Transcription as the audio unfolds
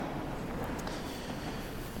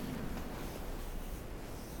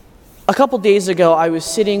A couple days ago, I was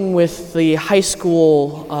sitting with the high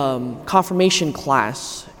school confirmation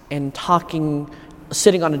class and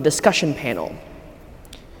sitting on a discussion panel.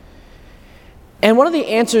 And one of the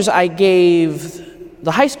answers I gave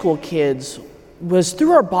the high school kids was,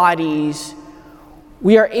 through our bodies,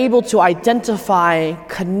 we are able to identify,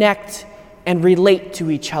 connect, and relate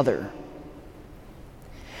to each other.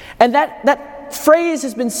 And that phrase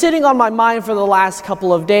has been sitting on my mind for the last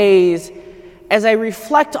couple of days as I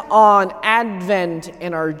reflect on Advent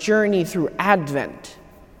and our journey through Advent.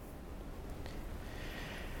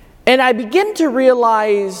 And I begin to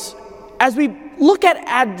realize, as we look at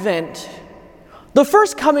Advent, the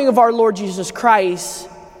first coming of our Lord Jesus Christ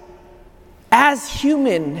as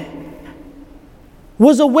human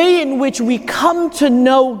was a way in which we come to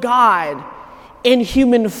know God in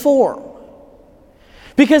human form.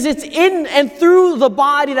 Because it's in and through the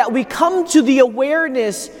body that we come to the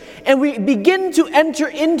awareness and we begin to enter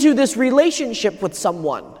into this relationship with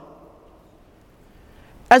someone.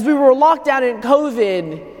 As we were locked down in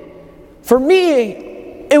COVID, for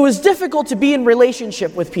me, it was difficult to be in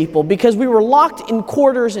relationship with people because we were locked in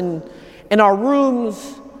quarters in our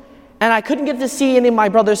rooms, and I couldn't get to see any of my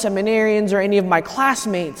brother seminarians or any of my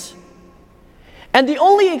classmates. And the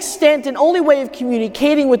only extent and only way of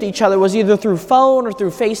communicating with each other was either through phone or through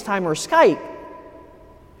FaceTime or Skype.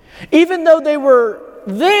 Even though they were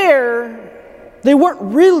there, they weren't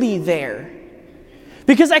really there.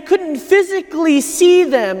 Because I couldn't physically see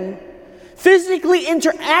them, physically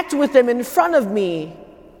interact with them in front of me,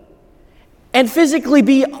 and physically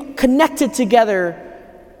be connected together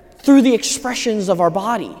through the expressions of our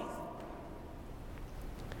body.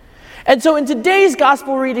 And so in today's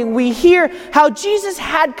gospel reading, we hear how Jesus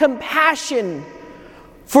had compassion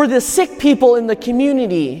for the sick people in the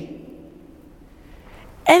community.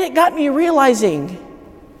 And it got me realizing,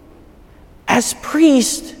 as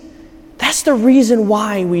priests, that's the reason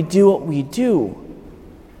why we do what we do.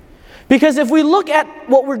 Because if we look at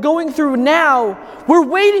what we're going through now, we're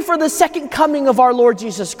waiting for the second coming of our Lord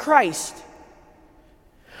Jesus Christ.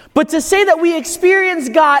 But to say that we experience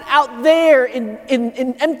God out there in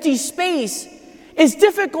empty space is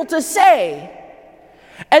difficult to say.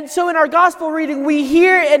 And so in our gospel reading, we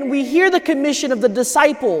hear the commission of the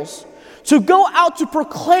disciples to go out to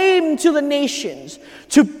proclaim to the nations,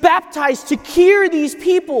 to baptize, to cure these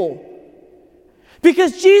people.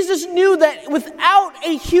 Because Jesus knew that without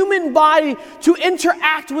a human body to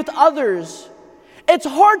interact with others, it's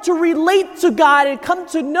hard to relate to God and come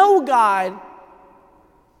to know God.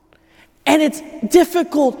 And it's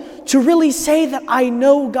difficult to really say that I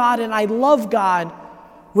know God and I love God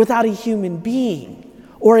without a human being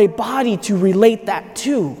or a body to relate that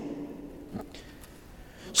to.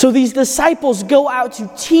 So these disciples go out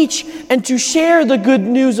to teach and to share the good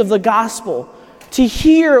news of the gospel, to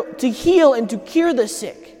heal and to cure the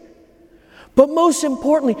sick. But most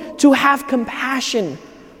importantly, to have compassion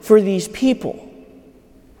for these people.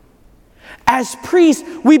 As priests,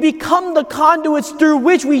 we become the conduits through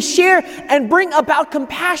which we share and bring about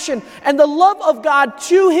compassion and the love of God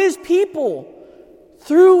to His people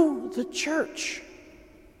through the church.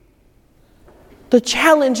 The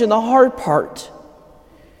challenge and the hard part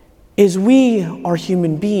is we are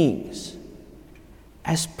human beings.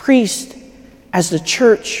 As priests, as the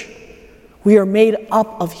church, we are made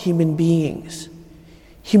up of human beings.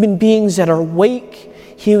 Human beings that are weak,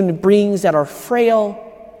 human beings that are frail,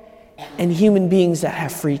 and human beings that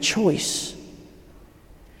have free choice.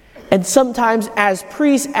 And sometimes as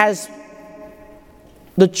priests, as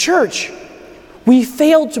the church, we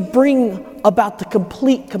fail to bring about the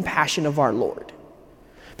complete compassion of our Lord.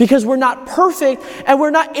 Because we're not perfect and we're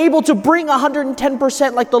not able to bring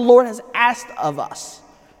 110% like the Lord has asked of us.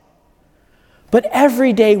 But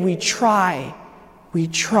every day we try.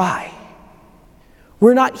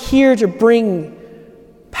 We're not here to bring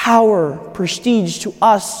power, prestige to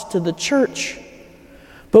us, to the church.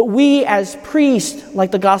 But we as priests,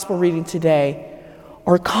 like the gospel reading today,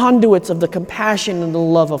 are conduits of the compassion and the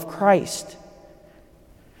love of Christ.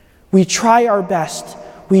 We try our best.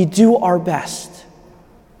 We do our best.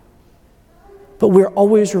 But we're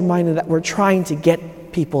always reminded that we're trying to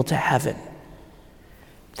get people to heaven.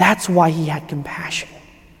 That's why He had compassion.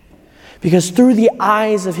 Because through the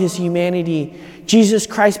eyes of His humanity, Jesus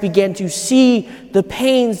Christ began to see the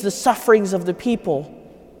pains, the sufferings of the people.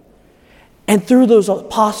 And through those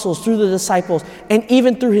apostles, through the disciples, and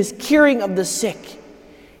even through His curing of the sick,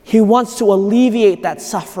 He wants to alleviate that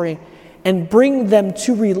suffering and bring them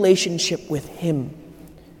to relationship with Him.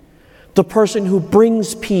 The person who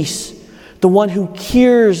brings peace, the one who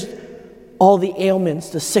cures all the ailments,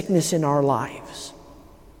 the sickness in our lives.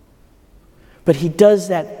 But He does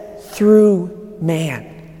that through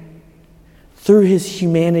man, through his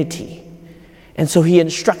humanity. And so he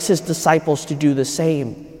instructs his disciples to do the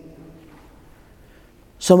same.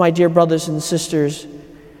 So, my dear brothers and sisters,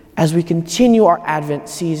 as we continue our Advent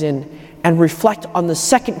season and reflect on the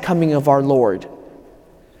second coming of our Lord,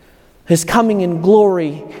 his coming in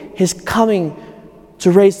glory, his coming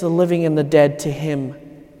to raise the living and the dead to him,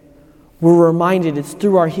 we're reminded it's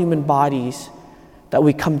through our human bodies that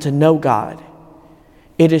we come to know God.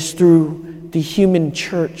 It is through the human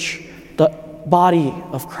church, the body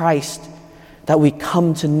of Christ, that we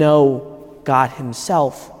come to know God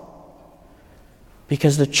himself.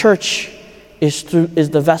 Because the church is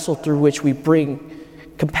the vessel through which we bring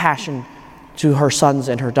compassion to her sons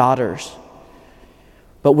and her daughters.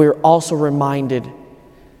 But we're also reminded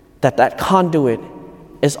that that conduit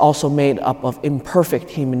is also made up of imperfect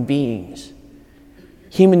human beings.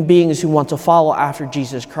 Human beings who want to follow after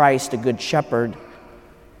Jesus Christ, the Good Shepherd,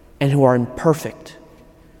 and who are imperfect,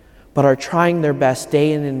 but are trying their best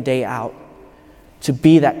day in and day out to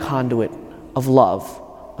be that conduit of love,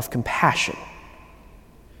 of compassion.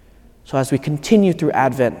 So as we continue through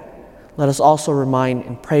Advent, let us also remind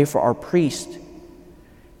and pray for our priests,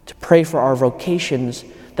 to pray for our vocations,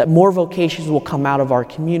 that more vocations will come out of our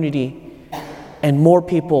community and more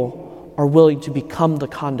people are willing to become the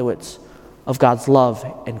conduits of God's love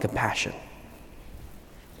and compassion.